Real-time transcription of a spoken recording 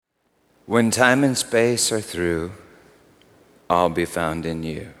When time and space are through, I'll be found in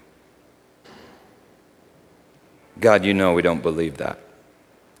you. God, you know we don't believe that.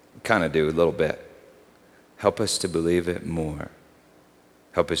 We kind of do a little bit. Help us to believe it more.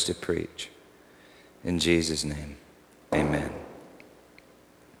 Help us to preach. In Jesus' name, amen.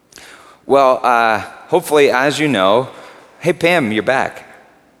 Well, hopefully, as you know, hey, Pam, you're back.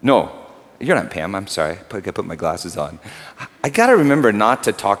 No, you're not Pam, I'm sorry. I gotta put my glasses on. I gotta remember not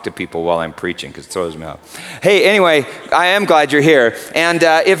to talk to people while I'm preaching because it throws me off. Hey, anyway, I am glad you're here. And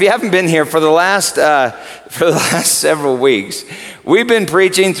if you haven't been here for the last several weeks, we've been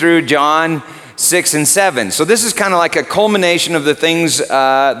preaching through John 6 and 7. So this is kind of like a culmination of the things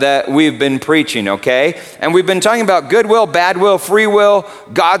that we've been preaching, okay? And we've been talking about good will, bad will, free will,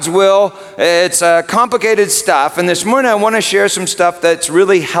 God's will. It's complicated stuff. And this morning I want to share some stuff that's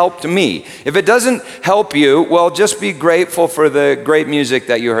really helped me. If it doesn't help you, well, just be grateful for the great music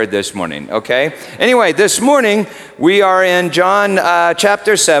that you heard this morning, okay? Anyway, this morning we are in John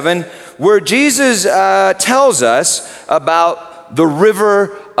chapter 7, where Jesus tells us about the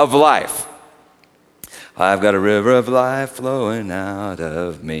river of life. I've got a river of life flowing out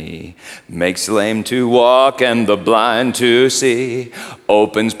of me, makes the lame to walk and the blind to see,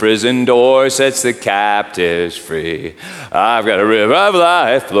 opens prison doors, sets the captives free. I've got a river of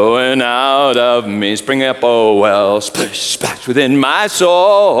life flowing out of me. Spring up, oh well, splish, splash within my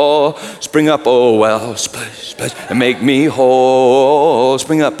soul. Spring up, oh well, splish, splash, and make me whole.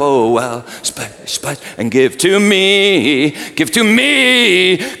 Spring up, oh well, splash, splash, and give to me, give to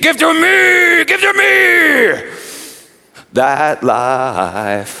me, give to me, give to me. That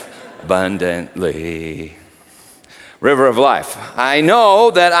life abundantly. River of life. I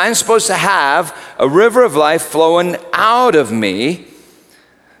know that I'm supposed to have a river of life flowing out of me,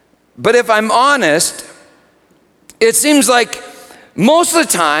 but if I'm honest, it seems like most of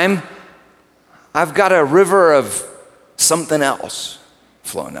the time I've got a river of something else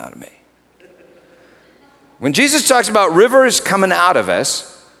flowing out of me. When Jesus talks about rivers coming out of us,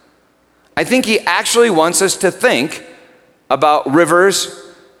 I think he actually wants us to think about rivers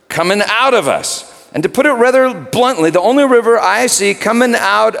coming out of us. And to put it rather bluntly, the only river I see coming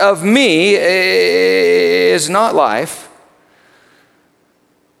out of me is not life,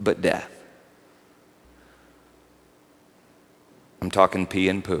 but death. I'm talking pee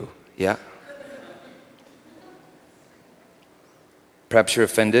and poo, yeah? Perhaps you're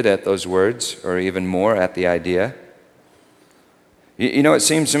offended at those words, or even more at the idea. You know, it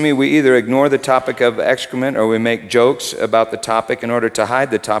seems to me we either ignore the topic of excrement or we make jokes about the topic in order to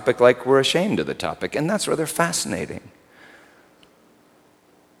hide the topic like we're ashamed of the topic. And that's rather fascinating.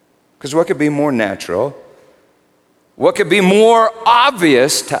 Because what could be more natural? What could be more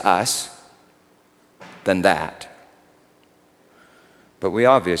obvious to us than that? But we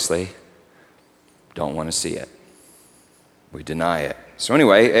obviously don't want to see it. We deny it. So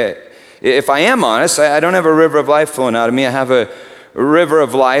anyway, if I am honest, I don't have a river of life flowing out of me. I have a river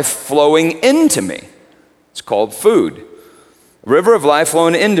of life flowing into me. It's called food. A river of life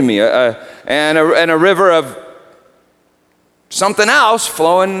flowing into me, and a river of something else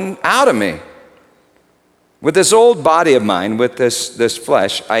flowing out of me. With this old body of mine, with this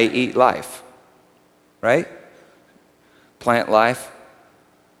flesh, I eat life, right? Plant life,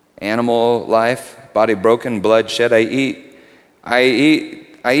 animal life, body broken, blood shed. I eat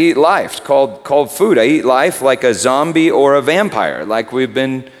life. It's called food. I eat life like a zombie or a vampire, like we've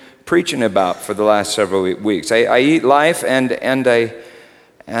been preaching about for the last several weeks. I eat life and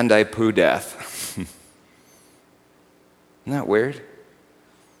I poo death. Isn't that weird?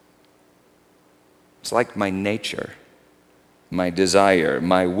 It's like my nature, my desire,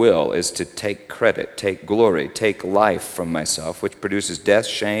 my will is to take credit, take glory, take life from myself, which produces death,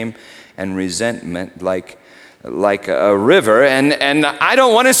 shame, and resentment like a river, and I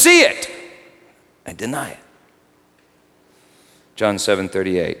don't want to see it. I deny it. John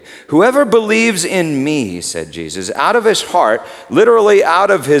 7:38. Whoever believes in me, said Jesus, out of his heart, literally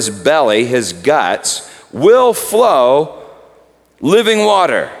out of his belly, his guts, will flow living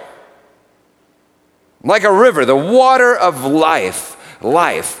water. Like a river, the water of life.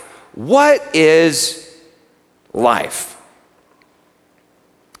 Life. What is life?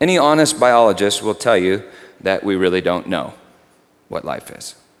 Any honest biologist will tell you that we really don't know what life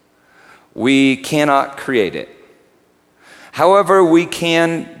is. We cannot create it. However, we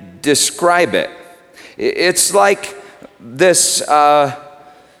can describe it. It's like this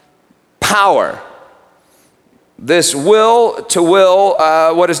power, this will to will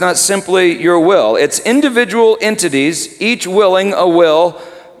what is not simply your will. It's individual entities, each willing a will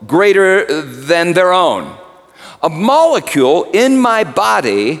greater than their own. A molecule in my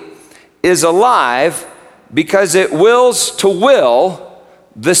body is alive because it wills to will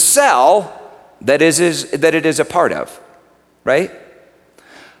the cell that it is a part of, right?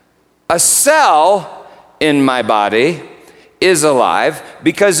 A cell in my body is alive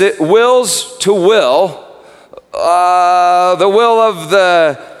because it wills to will the will of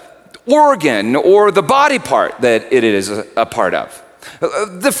the organ or the body part that it is a part of.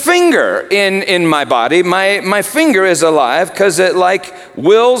 The finger in my body, my finger is alive because it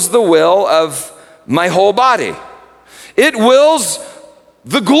wills the will of my whole body. It wills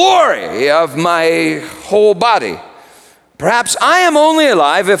the glory of my whole body. Perhaps I am only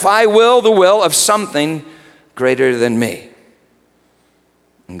alive if I will the will of something greater than me.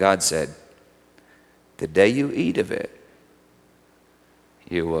 And God said, the day you eat of it,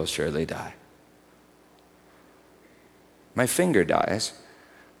 you will surely die. My finger dies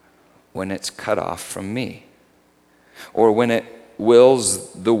when it's cut off from me, or when it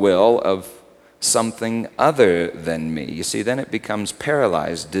wills the will of something other than me. You see, then it becomes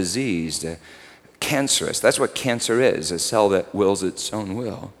paralyzed, diseased, cancerous. That's what cancer is, a cell that wills its own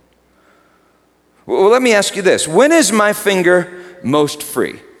will. Well, let me ask you this. When is my finger most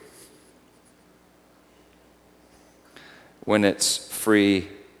free? When it's free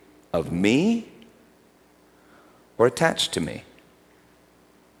of me or attached to me?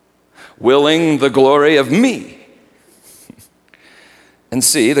 Willing the glory of me. And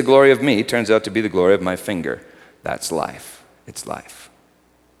see, the glory of me turns out to be the glory of my finger. That's life. It's life.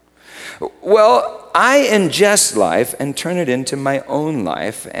 Well, I ingest life and turn it into my own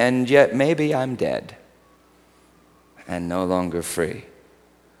life, and yet maybe I'm dead and no longer free.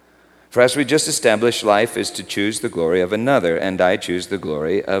 For as we just established, life is to choose the glory of another, and I choose the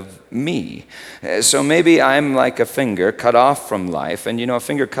glory of me. So maybe I'm like a finger cut off from life, and a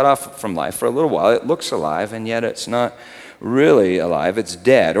finger cut off from life for a little while, it looks alive, and yet it's not really alive, it's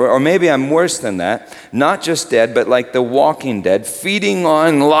dead. Or maybe I'm worse than that, not just dead, but like the walking dead, feeding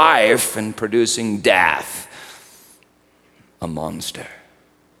on life and producing death. A monster,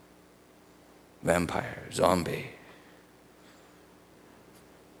 vampire, zombie.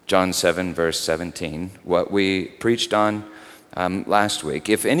 John 7, verse 17, what we preached on last week.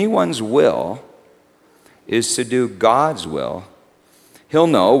 If anyone's will is to do God's will, he'll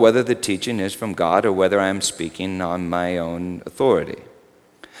know whether the teaching is from God or whether I'm speaking on my own authority.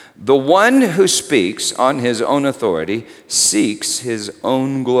 The one who speaks on his own authority seeks his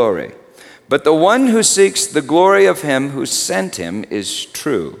own glory. But the one who seeks the glory of him who sent him is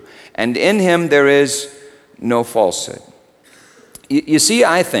true, and in him there is no falsehood. You see,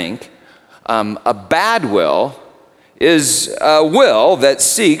 I think a bad will is a will that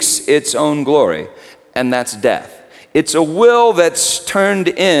seeks its own glory, and that's death. It's a will that's turned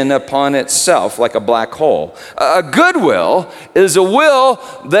in upon itself like a black hole. A good will is a will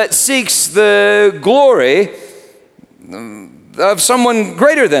that seeks the glory of someone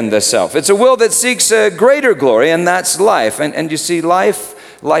greater than the self. It's a will that seeks a greater glory, and that's life. And you see, life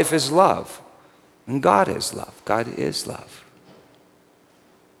is love, and God is love. God is love.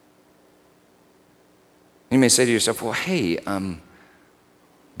 You may say to yourself, well, hey,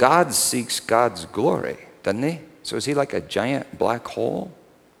 God seeks God's glory, doesn't he? So is he like a giant black hole?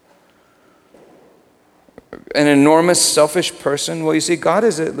 An enormous selfish person? Well, you see, God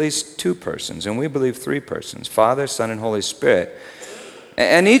is at least two persons, and we believe three persons, Father, Son, and Holy Spirit.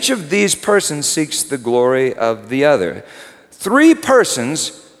 And each of these persons seeks the glory of the other. Three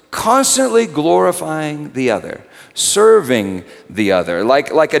persons constantly glorifying the other, serving the other,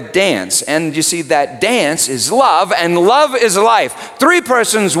 like a dance. And you see, that dance is love, and love is life. Three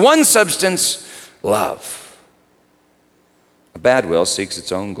persons, one substance, love. A bad will seeks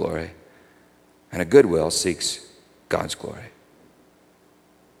its own glory, and a good will seeks God's glory.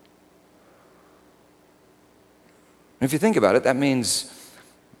 And if you think about it, that means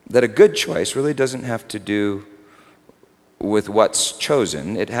that a good choice really doesn't have to do with what's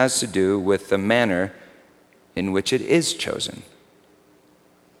chosen. It has to do with the manner in which it is chosen,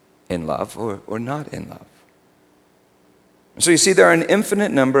 in love or not in love. So you see, there are an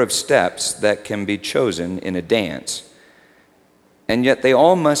infinite number of steps that can be chosen in a dance, and yet they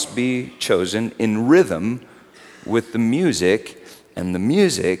all must be chosen in rhythm with the music, and the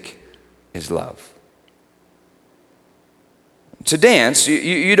music is love. To dance,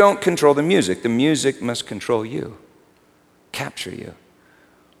 you don't control the music must control you, capture you,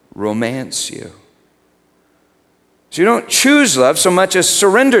 romance you. So you don't choose love so much as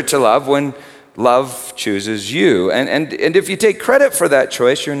surrender to love when love chooses you. And if you take credit for that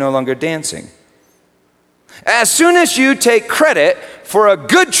choice, you're no longer dancing. As soon as you take credit for a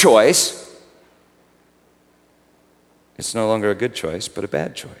good choice, it's no longer a good choice, but a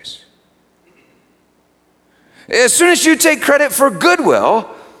bad choice. As soon as you take credit for goodwill,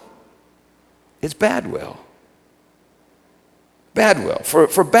 it's bad will. Bad will.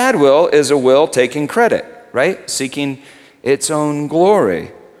 For bad will is a will taking credit, right? Seeking its own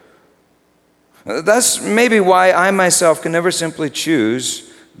glory. That's maybe why I myself can never simply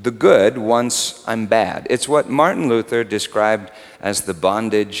choose the good once I'm bad. It's what Martin Luther described as the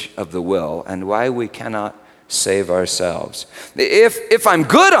bondage of the will, and why we cannot save ourselves. If I'm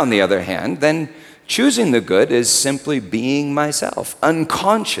good, on the other hand, then choosing the good is simply being myself,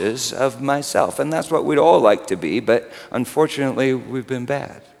 unconscious of myself. And that's what we'd all like to be, but unfortunately, we've been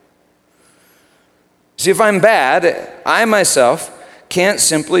bad. See, if I'm bad, I myself can't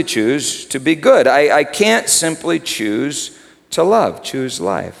simply choose to be good. I can't simply choose to love, choose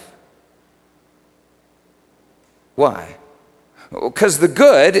life. Why? Because the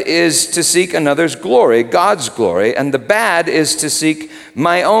good is to seek another's glory, God's glory, and the bad is to seek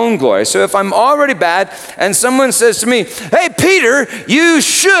my own glory. So if I'm already bad and someone says to me, hey, Peter, you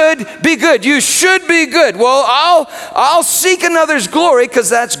should be good. You should be good. Well, I'll seek another's glory because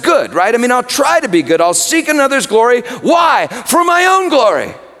that's good, right? I mean, I'll try to be good. I'll seek another's glory. Why? For my own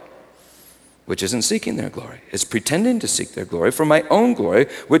glory. Which isn't seeking their glory. It's pretending to seek their glory for my own glory,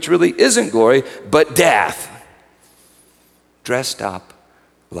 which really isn't glory, but death. Dressed up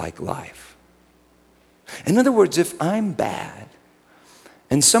like life. In other words, if I'm bad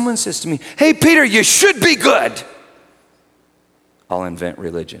and someone says to me, hey, Peter, you should be good, I'll invent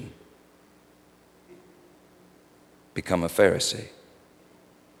religion. Become a Pharisee.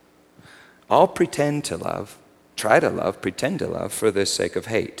 I'll pretend to love, try to love, pretend to love for the sake of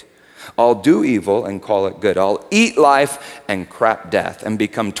hate. I'll do evil and call it good. I'll eat life and crap death and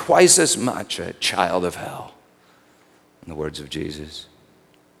become twice as much a child of hell. In the words of Jesus.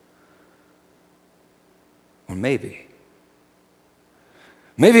 Or maybe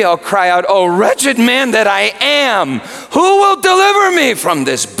I'll cry out, oh, wretched man that I am, who will deliver me from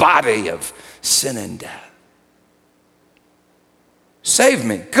this body of sin and death? Save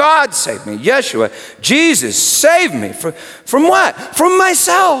me. God save me. Yeshua, Jesus, save me. From what? From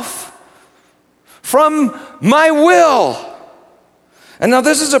myself. From my will. And now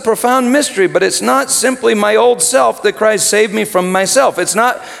this is a profound mystery, but it's not simply my old self that cries, save me from myself. It's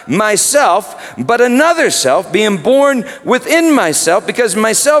not myself, but another self being born within myself, because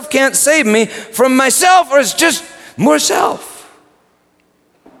myself can't save me from myself, or it's just more self.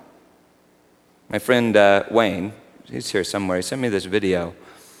 My friend Wayne, he's here somewhere, he sent me this video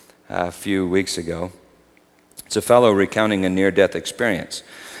a few weeks ago. It's a fellow recounting a near-death experience.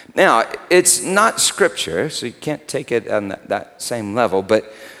 Now, it's not scripture, so you can't take it on that same level,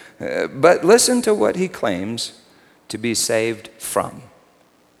 but listen to what he claims to be saved from.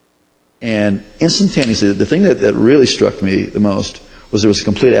 And instantaneously, the thing that really struck me the most was there was a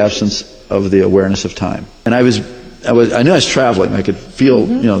complete absence of the awareness of time. And I knew I was traveling. I could feel,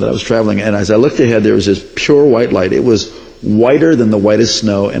 that I was traveling. And as I looked ahead, there was this pure white light. It was whiter than the whitest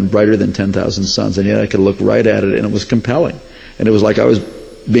snow and brighter than 10,000 suns. And yet I could look right at it, and it was compelling. And it was like I was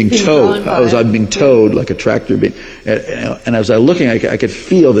being towed. I was being towed like a tractor. And as I was looking, I could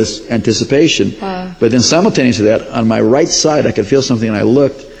feel this anticipation. Wow. But then simultaneously to that, on my right side, I could feel something, and I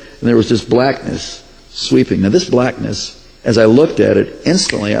looked, and there was this blackness sweeping. Now this blackness, as I looked at it,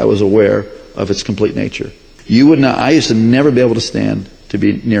 instantly I was aware of its complete nature. I used to never be able to stand to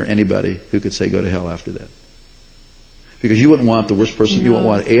be near anybody who could say go to hell after that. Because you wouldn't want the worst person. No. You wouldn't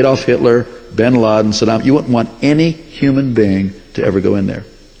want Adolf Hitler, bin Laden, Saddam. You wouldn't want any human being to ever go in there.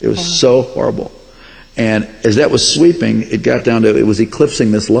 It was so horrible. And as that was sweeping, it got down to, it was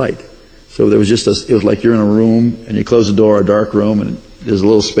eclipsing this light. So there was just it was like you're in a room and you close the door, a dark room, and there's a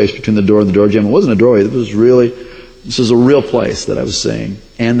little space between the door and the door jamb. It wasn't a doorway. This was a real place that I was seeing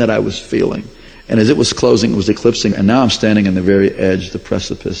and that I was feeling. And as it was closing, it was eclipsing. And now I'm standing on the very edge, the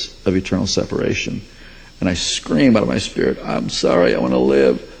precipice of eternal separation. And I scream out of my spirit, I'm sorry, I want to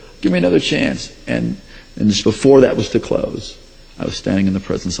live. Give me another chance. And just before that was to close, I was standing in the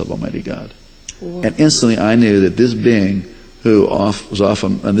presence of Almighty God. Whoa. And instantly I knew that this being who was off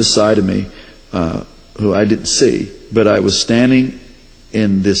on this side of me, who I didn't see, but I was standing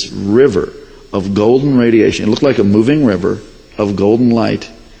in this river of golden radiation. It looked like a moving river of golden light.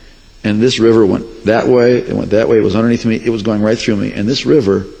 And this river went that way, it went that way, it was underneath me, it was going right through me. And this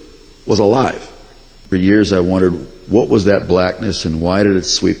river was alive. For years I wondered, what was that blackness and why did it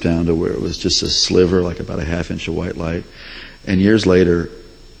sweep down to where it was just a sliver, like about a half-inch of white light? And years later,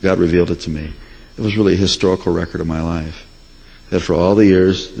 God revealed it to me. It was really a historical record of my life. That for all the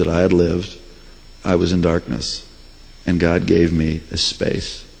years that I had lived, I was in darkness. And God gave me a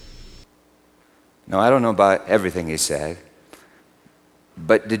space. Now, I don't know about everything he said,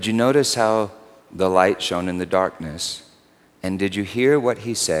 but did you notice how the light shone in the darkness. And did you hear what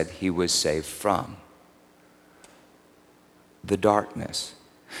he said he was saved from? The darkness.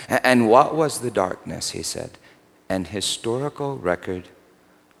 And what was the darkness, he said? An historical record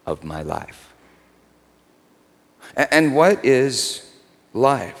of my life. And what is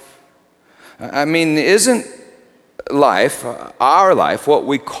life? I mean, isn't life, our life, what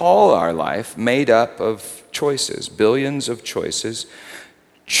we call our life, made up of choices, billions of choices,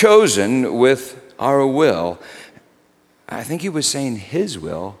 chosen with our will? I think he was saying his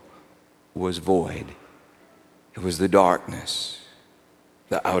will was void. It was the darkness,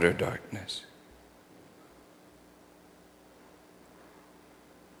 the outer darkness.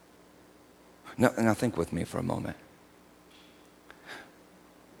 Now think with me for a moment.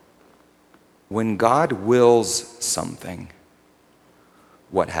 When God wills something,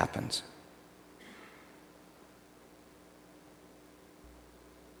 what happens?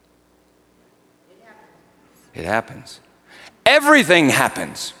 It happens. Everything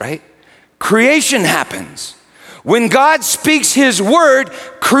happens, right? Creation happens. When God speaks his word,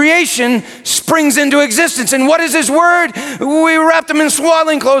 creation springs into existence. And what is his word? We wrapped him in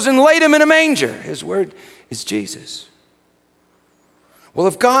swaddling clothes and laid him in a manger. His word is Jesus. Well,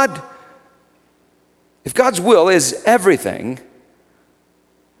 if God's will is everything,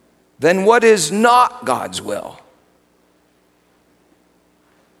 then what is not God's will?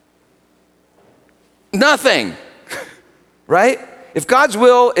 Nothing, right? If God's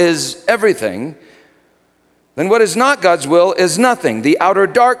will is everything, then what is not God's will is nothing. The outer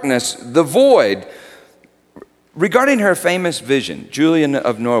darkness, the void. Regarding her famous vision, Julian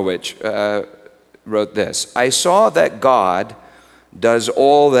of Norwich wrote this: I saw that God does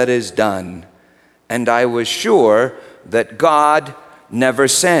all that is done, and I was sure that God never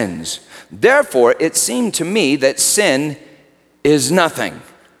sins. Therefore, it seemed to me that sin is nothing.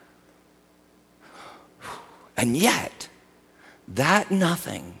 And yet, that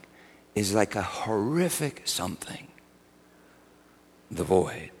nothing is like a horrific something, the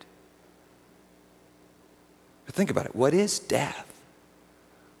void. But think about it. What is death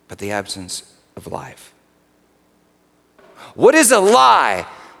but the absence of life? What is a lie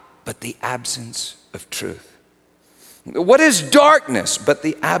but the absence of truth? What is darkness but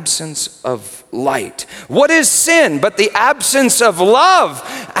the absence of light? What is sin but the absence of love?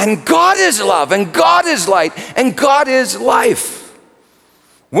 And God is love, and God is light, and God is life.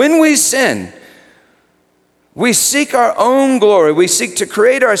 When we sin, we seek our own glory. We seek to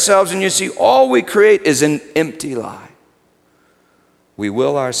create ourselves, and you see, all we create is an empty lie. We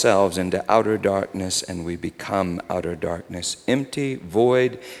will ourselves into outer darkness, and we become outer darkness, empty,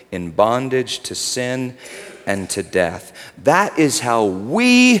 void, in bondage to sin and to death. That is how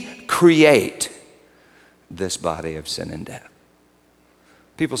we create this body of sin and death.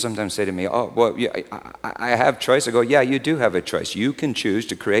 People sometimes say to me, oh, well, yeah, I have choice. I go, yeah, you do have a choice. You can choose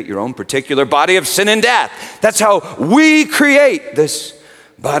to create your own particular body of sin and death. That's how we create this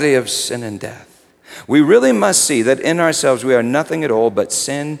body of sin and death. We really must see that in ourselves we are nothing at all but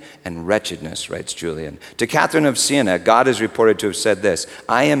sin and wretchedness, writes Julian. To Catherine of Siena, God is reported to have said this: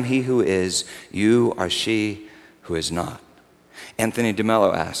 I am he who is, you are she who is not. Anthony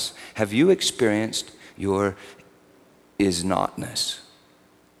DeMello asks, have you experienced your is-notness?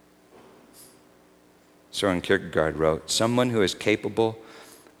 Søren Kierkegaard wrote, someone who is capable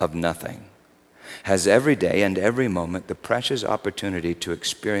of nothing has every day and every moment the precious opportunity to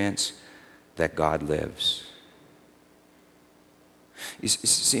experience that God lives. You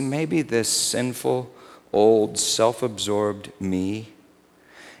see, maybe this sinful, old, self-absorbed me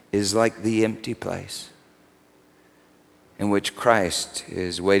is like the empty place in which Christ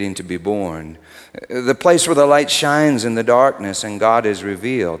is waiting to be born, the place where the light shines in the darkness and God is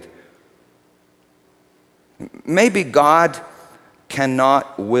revealed. Maybe God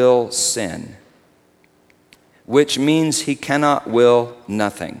cannot will sin, which means he cannot will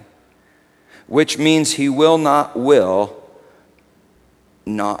nothing, which means he will not will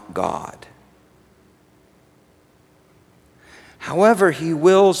not God. However, he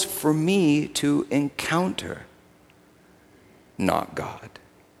wills for me to encounter not God.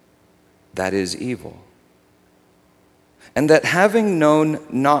 That is evil. And that having known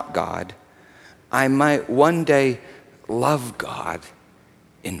not God, I might one day love God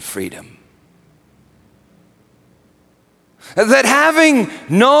in freedom. That having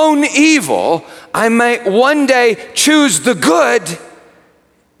known evil, I might one day choose the good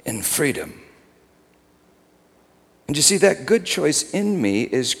in freedom. And you see, that good choice in me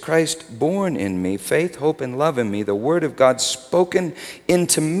is Christ born in me, faith, hope, and love in me, the word of God spoken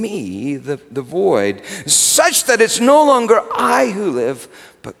into me, the void, such that it's no longer I who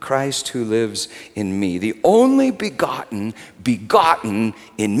live, but Christ who lives in me, the only begotten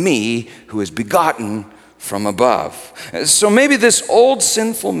in me, who is begotten from above. So maybe this old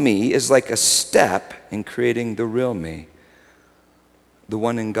sinful me is like a step in creating the real me, the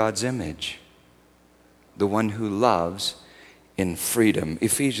one in God's image, the one who loves in freedom.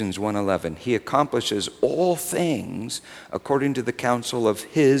 Ephesians 1:11, he accomplishes all things according to the counsel of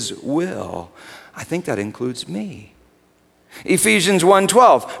his will. I think that includes me. Ephesians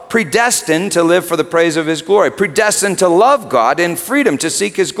 1:12, predestined to live for the praise of his glory, predestined to love God in freedom, to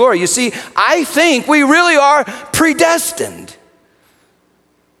seek his glory. You see, I think we really are predestined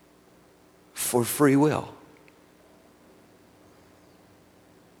for free will.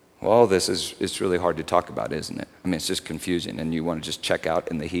 Well, all this it's really hard to talk about, isn't it? I mean, it's just confusing, and you want to just check out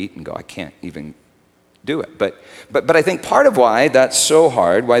in the heat and go, I can't even do it. But I think part of why that's so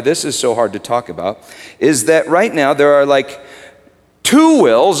hard, why this is so hard to talk about, is that right now there are like two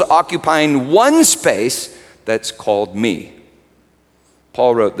wills occupying one space that's called me.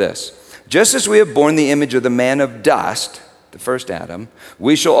 Paul wrote this, just as we have borne the image of the man of dust, the first Adam,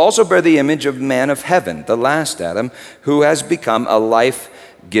 we shall also bear the image of man of heaven, the last Adam, who has become a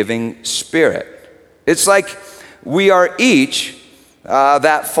life-giving spirit. It's like we are each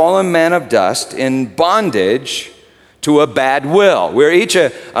that fallen man of dust in bondage to a bad will. We're each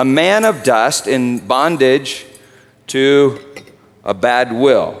a man of dust in bondage to a bad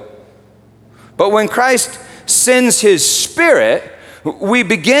will. But when Christ sends his spirit, we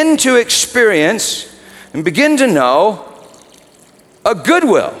begin to experience and begin to know a good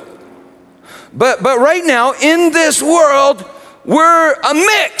will. But right now in this world, we're a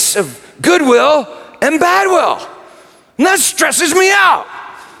mix of goodwill and bad will. And that stresses me out.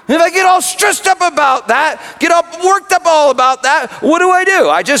 And if I get all stressed up about that, get all worked up all about that, what do?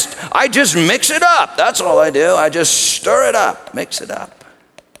 I just mix it up. That's all I do. I just stir it up, mix it up.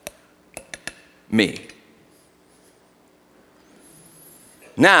 Me.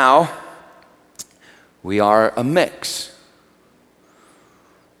 Now, we are a mix.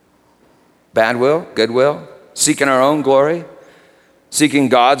 Bad will, good will, seeking our own glory, seeking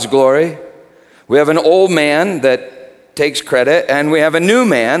God's glory. We have an old man that takes credit, and we have a new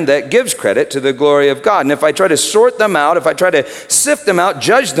man that gives credit to the glory of God. And if I try to sort them out, if I try to sift them out,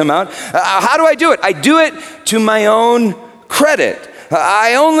 judge them out, how do I do it? I do it to my own credit.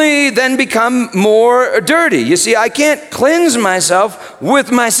 I only then become more dirty. You see, I can't cleanse myself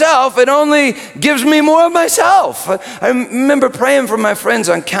with myself. It only gives me more of myself. I remember praying for my friends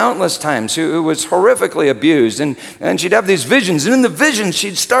on countless times who was horrifically abused, and she'd have these visions, and in the visions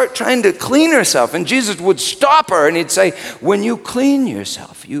she'd start trying to clean herself, and Jesus would stop her and he'd say, when you clean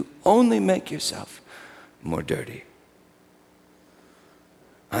yourself, you only make yourself more dirty.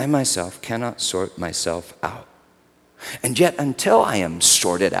 I myself cannot sort myself out. And yet, until I am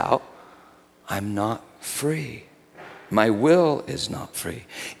sorted out, I'm not free. My will is not free.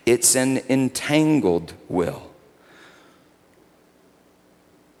 It's an entangled will.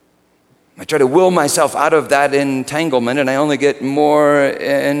 I try to will myself out of that entanglement, and I only get more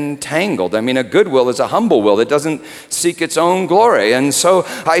entangled. I mean, a good will is a humble will that doesn't seek its own glory. And so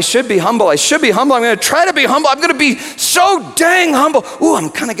I should be humble. I should be humble. I'm going to try to be humble. I'm going to be so dang humble. Ooh,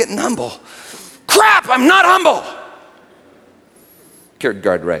 I'm kind of getting humble. Crap, I'm not humble.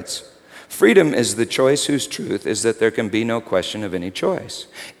 Kierkegaard writes, freedom is the choice whose truth is that there can be no question of any choice.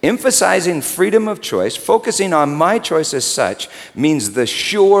 Emphasizing freedom of choice, focusing on my choice as such, means the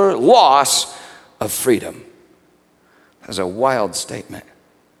sure loss of freedom. That's a wild statement,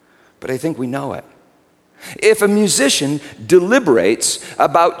 but I think we know it. If a musician deliberates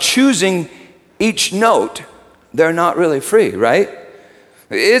about choosing each note, they're not really free, right?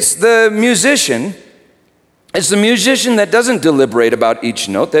 It's the musician that doesn't deliberate about each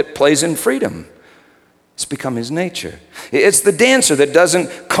note that plays in freedom. It's become his nature. It's the dancer that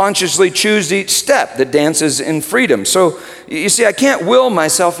doesn't consciously choose each step that dances in freedom. So, you see, I can't will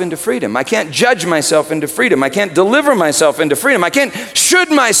myself into freedom. I can't judge myself into freedom. I can't deliver myself into freedom. I can't should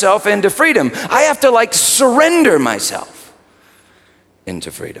myself into freedom. I have to surrender myself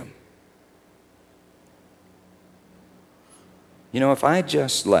into freedom. You know, if I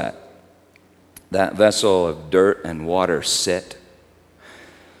just let that vessel of dirt and water sit,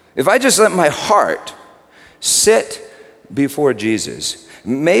 if I just let my heart sit before Jesus,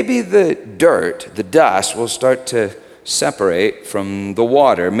 maybe the dirt, the dust will start to separate from the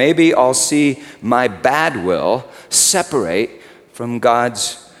water. Maybe I'll see my bad will separate from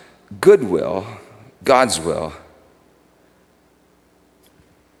God's good will, God's will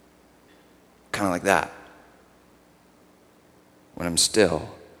kind of like that. When I'm still.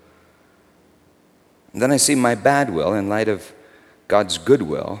 And then I see my bad will in light of God's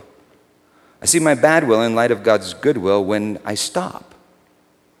goodwill. I see my bad will in light of God's goodwill when I stop.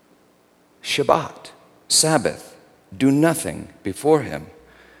 Shabbat, Sabbath, do nothing before Him.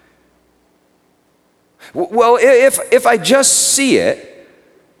 Well, if I just see it,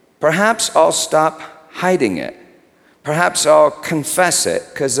 perhaps I'll stop hiding it. Perhaps I'll confess it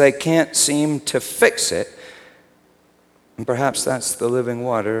because I can't seem to fix it. And perhaps that's the living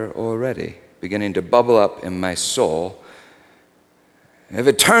water already beginning to bubble up in my soul. If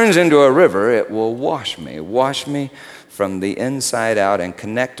it turns into a river, it will wash me from the inside out and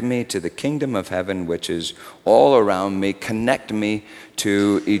connect me to the kingdom of heaven, which is all around me, connect me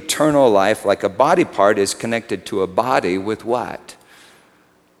to eternal life, like a body part is connected to a body with what?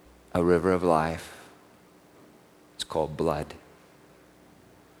 A river of life. It's called blood.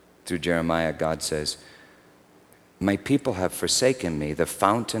 Through Jeremiah, God says, my people have forsaken me, the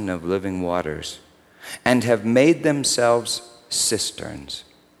fountain of living waters, and have made themselves cisterns.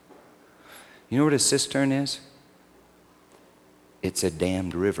 You know what a cistern is? It's a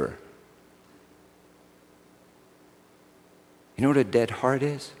dammed river. You know what a dead heart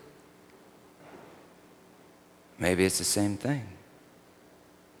is? Maybe it's the same thing.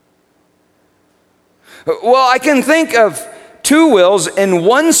 Well, I can think of two wills in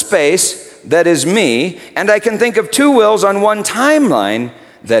one space that is me, and I can think of two wills on one timeline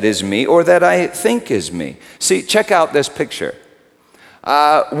that is me, or that I think is me. See, check out this picture.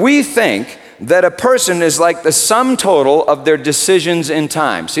 We think that a person is like the sum total of their decisions in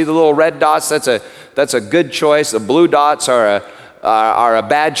time. See the little red dots? That's a good choice. The blue dots are a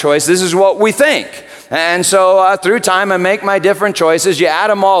bad choice. This is what we think. And so through time, I make my different choices. You add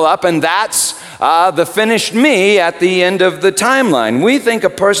them all up, and that's the finished me at the end of the timeline. We think a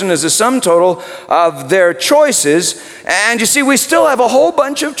person is a sum total of their choices, and you see, we still have a whole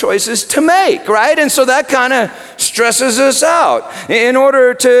bunch of choices to make, right? And so that kind of stresses us out. In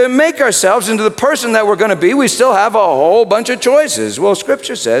order to make ourselves into the person that we're going to be, we still have a whole bunch of choices. Well,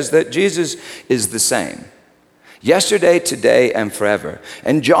 Scripture says that Jesus is the same. Yesterday, today, and forever.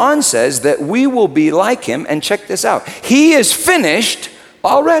 And John says that we will be like Him, and check this out. He is finished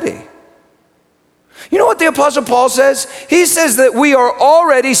already. You know what the Apostle Paul says? He says that we are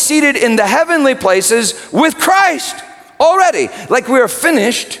already seated in the heavenly places with Christ. Already. Like we are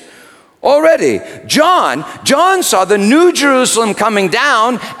finished already. John saw the New Jerusalem coming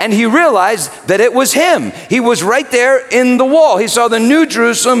down, and he realized that it was him. He was right there in the wall. He saw the New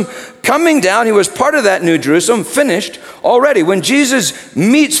Jerusalem coming down. He was part of that New Jerusalem, finished already. When Jesus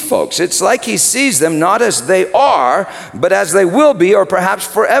meets folks, it's like He sees them not as they are, but as they will be, or perhaps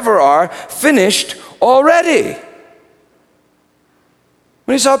forever are, finished already.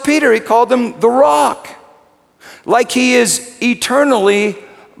 When He saw Peter, He called him the rock, like he is eternally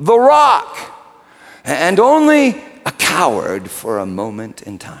the rock, and only a coward for a moment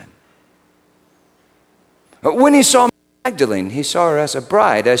in time. When He saw Magdalene, He saw her as a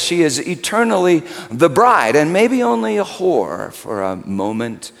bride, as she is eternally the bride, and maybe only a whore for a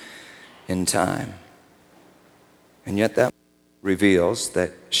moment in time. And yet that reveals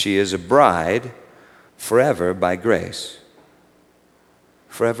that she is a bride forever by grace,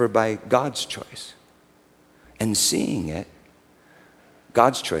 forever by God's choice. And seeing it,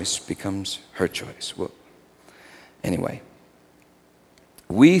 God's choice becomes her choice. Well, anyway,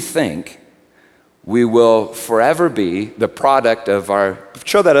 we think we will forever be the product of our,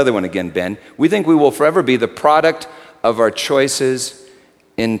 show that other one again, Ben. We think we will forever be the product of our choices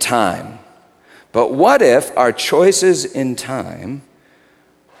in time. But what if our choices in time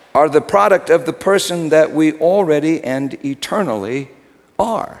are the product of the person that we already and eternally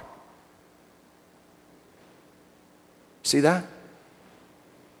are? See that?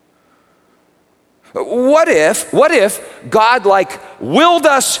 What if God willed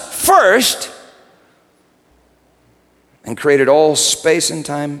us first and created all space and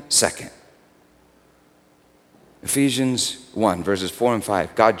time second? Ephesians 1, verses 4 and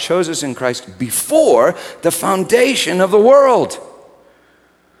 5. God chose us in Christ before the foundation of the world.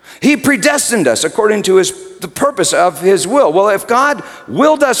 He predestined us according to the purpose of His will. Well, if God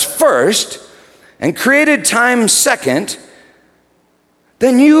willed us first and created time second,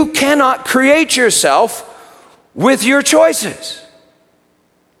 then you cannot create yourself with your choices.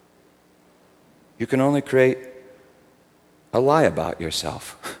 You can only create a lie about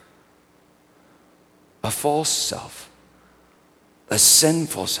yourself, a false self, a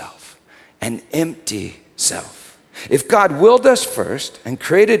sinful self, an empty self. If God willed us first and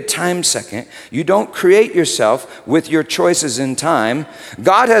created time second, you don't create yourself with your choices in time.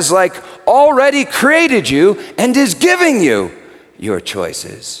 God has already created you and is giving you your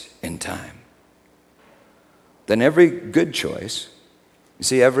choices in time. Then every good choice, you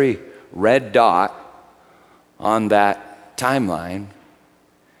see every red dot on that timeline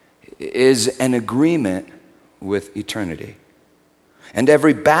is an agreement with eternity. And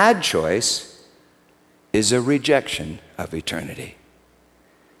every bad choice is a rejection of eternity,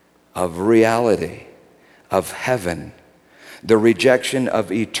 of reality, of heaven, the rejection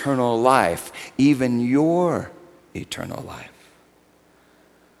of eternal life, even your eternal life.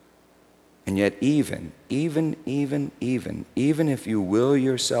 And yet even if you will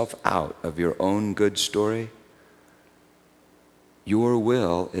yourself out of your own good story, your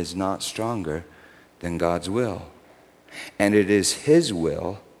will is not stronger than God's will. And it is His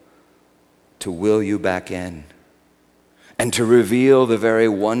will to will you back in and to reveal the very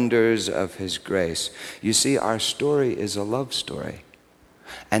wonders of His grace. You see, our story is a love story.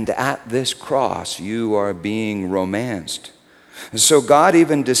 And at this cross, you are being romanced. So God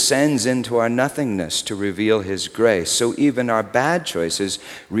even descends into our nothingness to reveal His grace. So even our bad choices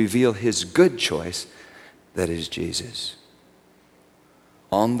reveal His good choice, that is Jesus.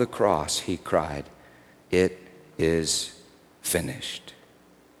 On the cross, He cried, "It is finished."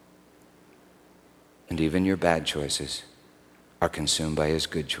 And even your bad choices are consumed by His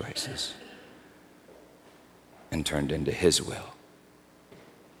good choices and turned into His will.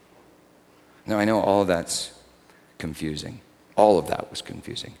 Now, I know all of that's confusing. All of that was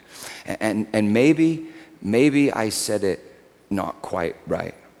confusing. And maybe I said it not quite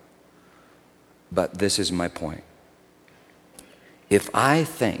right. But this is my point. If I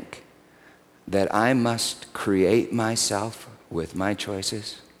think that I must create myself with my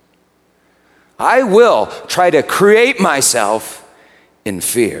choices, I will try to create myself in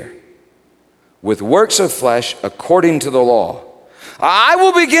fear, with works of flesh according to the law. I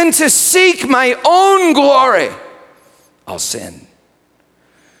will begin to seek my own glory. I'll sin,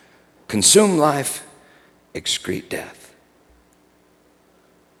 consume life, excrete death.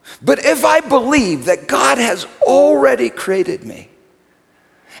 But if I believe that God has already created me,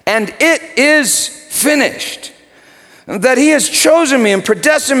 and it is finished, that He has chosen me and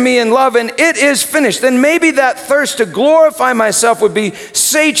predestined me in love, and it is finished, then maybe that thirst to glorify myself would be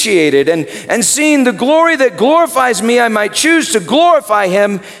satiated, and seeing the glory that glorifies me, I might choose to glorify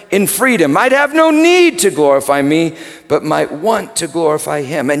Him in freedom. I'd have no need to glorify me, but might want to glorify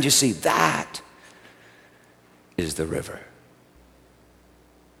Him. And you see, that is the river.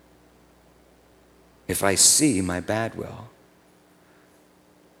 If I see my bad will,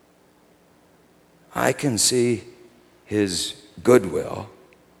 I can see His goodwill,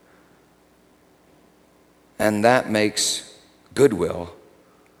 and that makes goodwill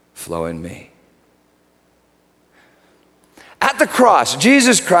flow in me. At the cross,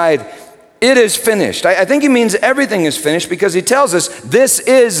 Jesus cried, "It is finished." I think He means everything is finished, because He tells us this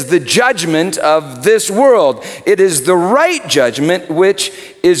is the judgment of this world. It is the right judgment, which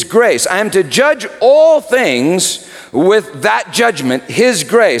is grace. I am to judge all things with that judgment, His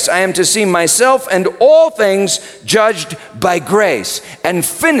grace. I am to see myself and all things judged by grace and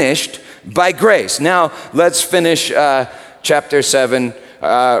finished by grace. Now, let's finish chapter 7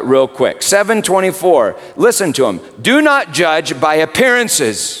 real quick. 7:24. Listen to him. "Do not judge by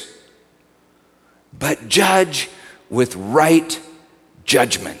appearances, but judge with right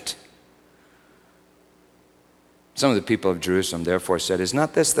judgment." Some of the people of Jerusalem therefore said, "Is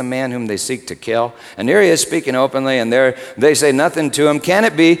not this the man whom they seek to kill? And here he is speaking openly, and they say nothing to him. Can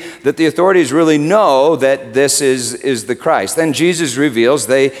it be that the authorities really know that this is the Christ?" Then Jesus reveals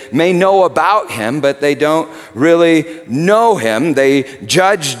they may know about Him, but they don't really know Him. They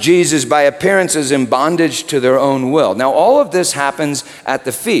judge Jesus by appearances in bondage to their own will. Now, all of this happens at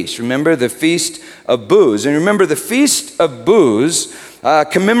the feast. Remember the Feast of Booths. And remember, the Feast of Booths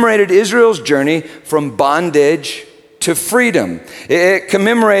commemorated Israel's journey from bondage to freedom. It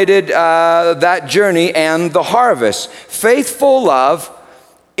commemorated that journey and the harvest. Faithful love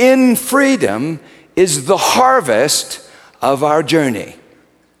in freedom is the harvest of our journey,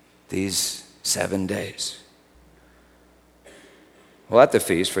 these 7 days. Well, at the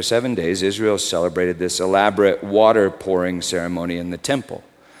feast, for 7 days, Israel celebrated this elaborate water pouring ceremony in the temple.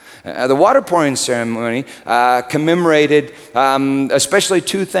 The water pouring ceremony commemorated especially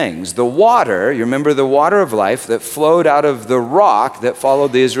two things. The water, you remember the water of life that flowed out of the rock that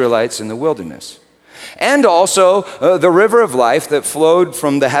followed the Israelites in the wilderness. And also the river of life that flowed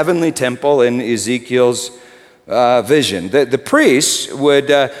from the heavenly temple in Ezekiel's vision. The priests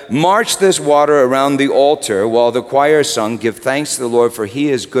would march this water around the altar while the choir sung, "Give thanks to the Lord, for he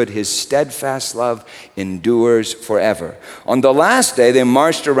is good. His steadfast love endures forever." On the last day, they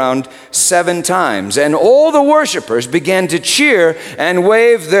marched around 7 times, and all the worshipers began to cheer and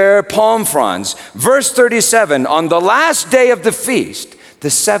wave their palm fronds. Verse 37, on the last day of the feast, the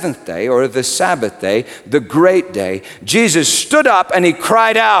 7th day, or the Sabbath day, the great day, Jesus stood up and he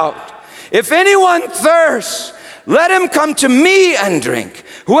cried out, "If anyone thirsts, let him come to me and drink.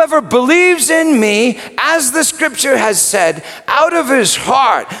 Whoever believes in me, as the scripture has said, out of his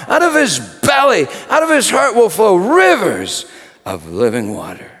heart, out of his belly, out of his heart will flow rivers of living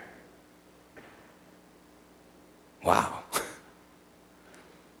water." Wow.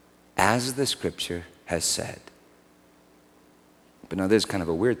 As the scripture has said. But now this is kind of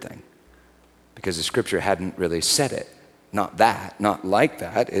a weird thing, because the scripture hadn't really said it. Not that, not like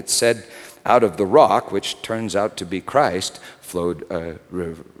that. It said, out of the rock, which turns out to be Christ, flowed a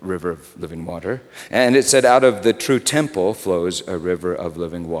river of living water. And it said, out of the true temple flows a river of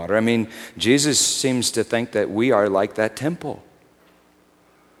living water. I mean, Jesus seems to think that we are like that temple.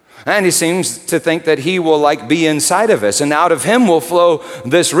 And he seems to think that he will be inside of us, and out of him will flow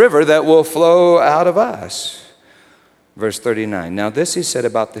this river that will flow out of us. Verse 39, now this he said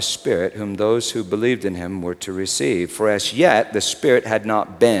about the Spirit, whom those who believed in him were to receive. For as yet the Spirit had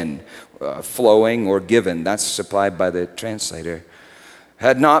not been flowing or given. That's supplied by the translator.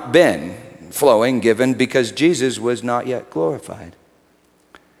 Had not been flowing, given, because Jesus was not yet glorified.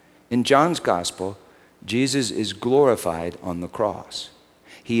 In John's gospel, Jesus is glorified on the cross.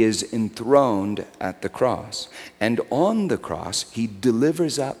 He is enthroned at the cross. And on the cross, he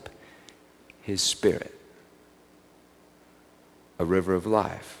delivers up his Spirit. A river of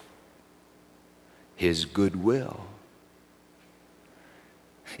life, his goodwill.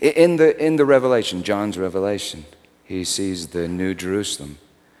 In the Revelation, John's revelation, he sees the new Jerusalem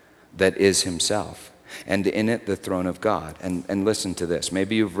that is himself, and in it the throne of God. And listen to this.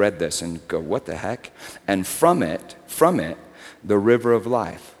 Maybe you've read this and go, what the heck? And from it, the river of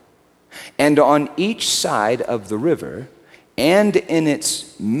life. And on each side of the river, and in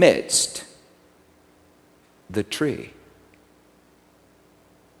its midst, the tree.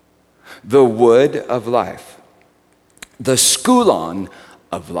 The wood of life, the skulon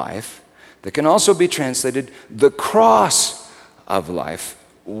of life, that can also be translated the cross of life,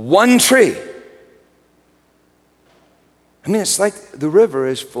 one tree. I mean, it's like the river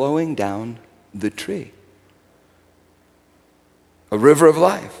is flowing down the tree. A river of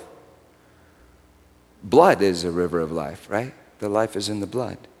life. Blood is a river of life, right? The life is in the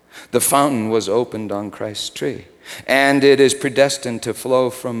blood. The fountain was opened on Christ's tree, and it is predestined to flow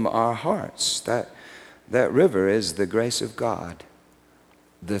from our hearts. That river is the grace of God,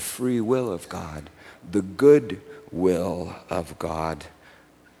 the free will of God, the good will of God,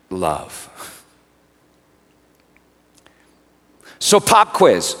 love. So pop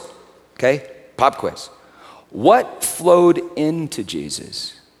quiz, okay? Pop quiz. What flowed into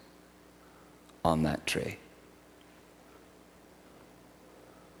Jesus on that tree?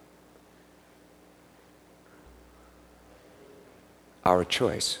 Our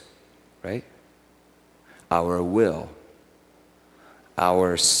choice, right? Our will,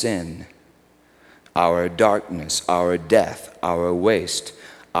 our sin, our darkness, our death, our waste,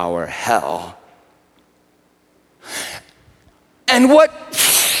 our hell. And what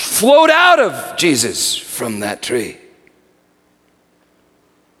flowed out of Jesus from that tree?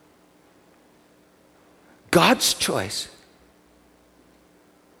 God's choice,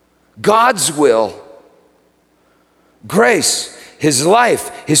 God's will, grace, his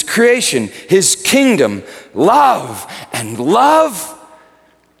life, his creation, his kingdom, love, and love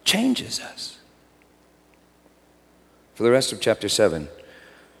changes us. For the rest of chapter 7,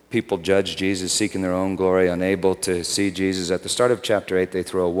 people judge Jesus, seeking their own glory, unable to see Jesus. At the start of chapter 8, they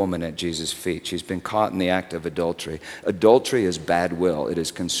throw a woman at Jesus' feet. She's been caught in the act of adultery. Adultery is bad will. It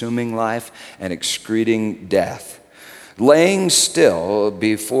is consuming life and excreting death. Laying still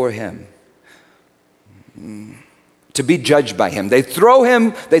before him, to be judged by him. They throw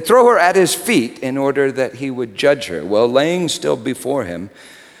her at his feet in order that he would judge her. Well, laying still before him,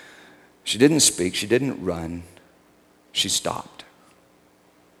 she didn't speak, she didn't run, she stopped.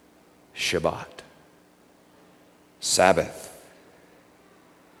 Shabbat. Sabbath.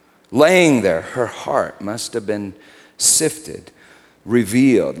 Laying there, her heart must have been sifted,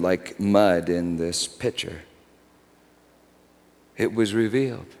 revealed like mud in this pitcher. It was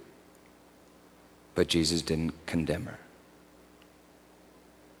revealed. But Jesus didn't condemn her.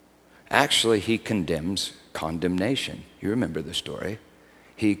 Actually, he condemns condemnation. You remember the story.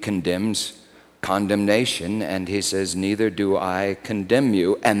 He condemns condemnation, and he says, neither do I condemn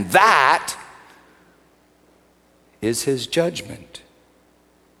you. And that is his judgment.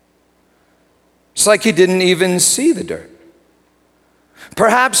 It's like he didn't even see the dirt.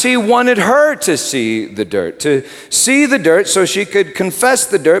 Perhaps he wanted her to see the dirt so she could confess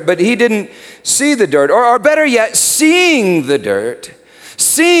the dirt, but he didn't see the dirt. Or better yet, seeing the dirt,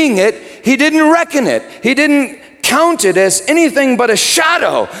 seeing it, he didn't reckon it. He didn't count it as anything but a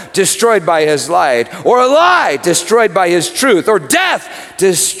shadow destroyed by his light, or a lie destroyed by his truth, or death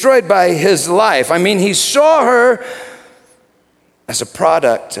destroyed by his life. I mean, he saw her as a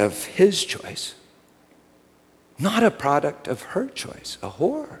product of his choice, not a product of her choice, a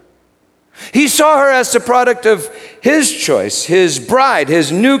whore. He saw her as the product of his choice, his bride,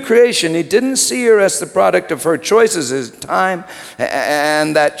 his new creation. He didn't see her as the product of her choices in time,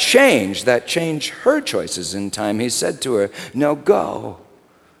 and that changed her choices in time. He said to her, "Now go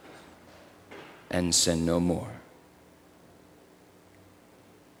and sin no more."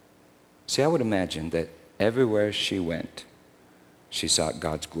 See, I would imagine that everywhere she went, she sought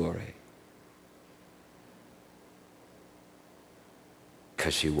God's glory.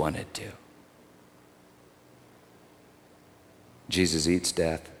 Because she wanted to. Jesus eats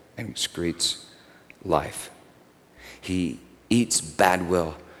death and excretes life. He eats bad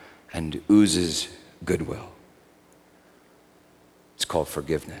will and oozes goodwill. It's called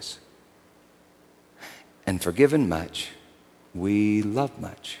forgiveness. And forgiven much, we love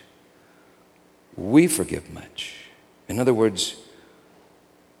much. We forgive much. In other words,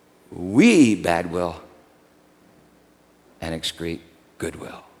 we eat bad will and excrete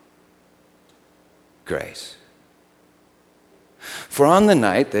goodwill. Grace. For on the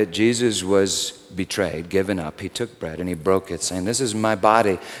night that Jesus was betrayed, given up, he took bread and he broke it, saying, "This is my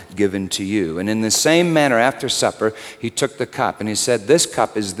body given to you." And in the same manner, after supper, he took the cup and he said, "This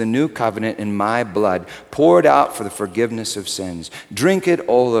cup is the new covenant in my blood, poured out for the forgiveness of sins. Drink it,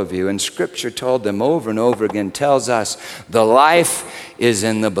 all of you." And Scripture told them over and over again, tells us, the life is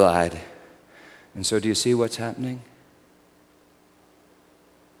in the blood. And so do you see what's happening?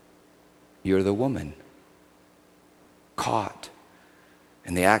 You're the woman caught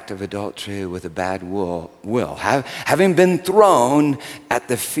in the act of adultery with a bad will, having been thrown at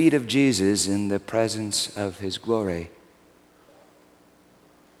the feet of Jesus in the presence of his glory.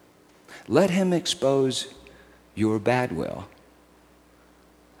 Let him expose your bad will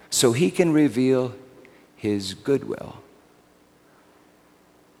so he can reveal his good will.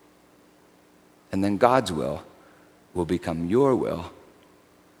 And then God's will become your will,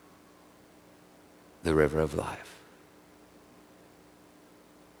 the river of life.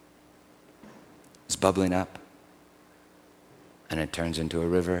 It's bubbling up, and it turns into a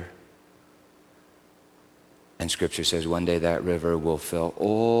river. And Scripture says one day that river will fill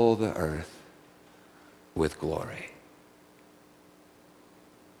all the earth with glory.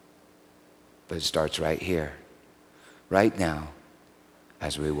 But it starts right here, right now,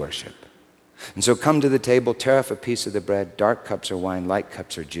 as we worship. And so come to the table, tear off a piece of the bread. Dark cups are wine, light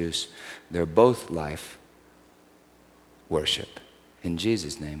cups are juice. They're both life. Worship. In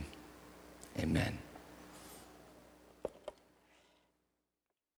Jesus' name, amen.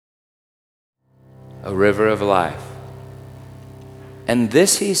 A river of life. And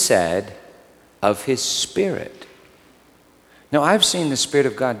this he said of his Spirit. Now, I've seen the Spirit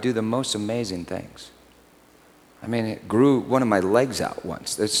of God do the most amazing things. I mean, it grew one of my legs out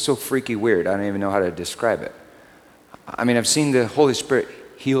once. It's so freaky weird, I don't even know how to describe it. I mean, I've seen the Holy Spirit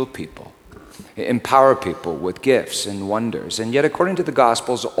heal people, empower people with gifts and wonders. And yet, according to the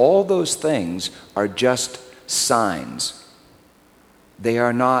Gospels, all those things are just signs. They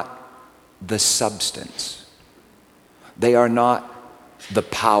are not the substance. They are not the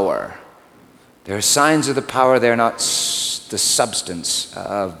power. They are signs of the power. They are not the substance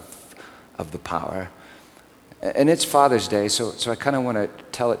of the power. And it's Father's Day, so I kind of want to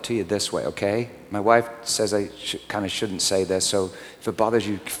tell it to you this way, okay? My wife says I kind of shouldn't say this, so if it bothers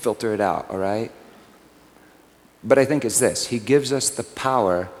you, filter it out, all right? But I think it's this. He gives us the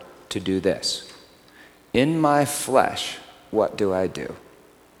power to do this. In my flesh, what do?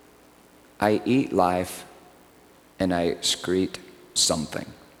 I eat life and I excrete something.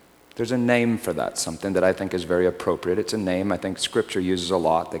 There's a name for that, something that I think is very appropriate. It's a name I think Scripture uses a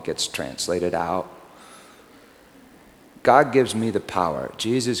lot that gets translated out. God gives me the power,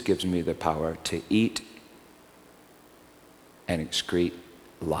 Jesus gives me the power to eat and excrete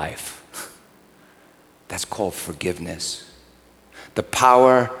life. That's called forgiveness. The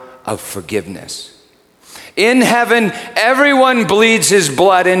power of forgiveness. In heaven, everyone bleeds his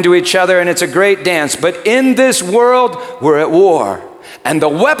blood into each other, and it's a great dance. But in this world, we're at war. And the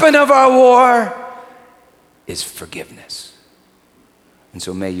weapon of our war is forgiveness. And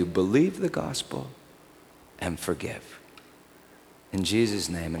so may you believe the gospel and forgive. In Jesus'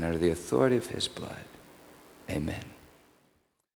 name and under the authority of his blood, amen.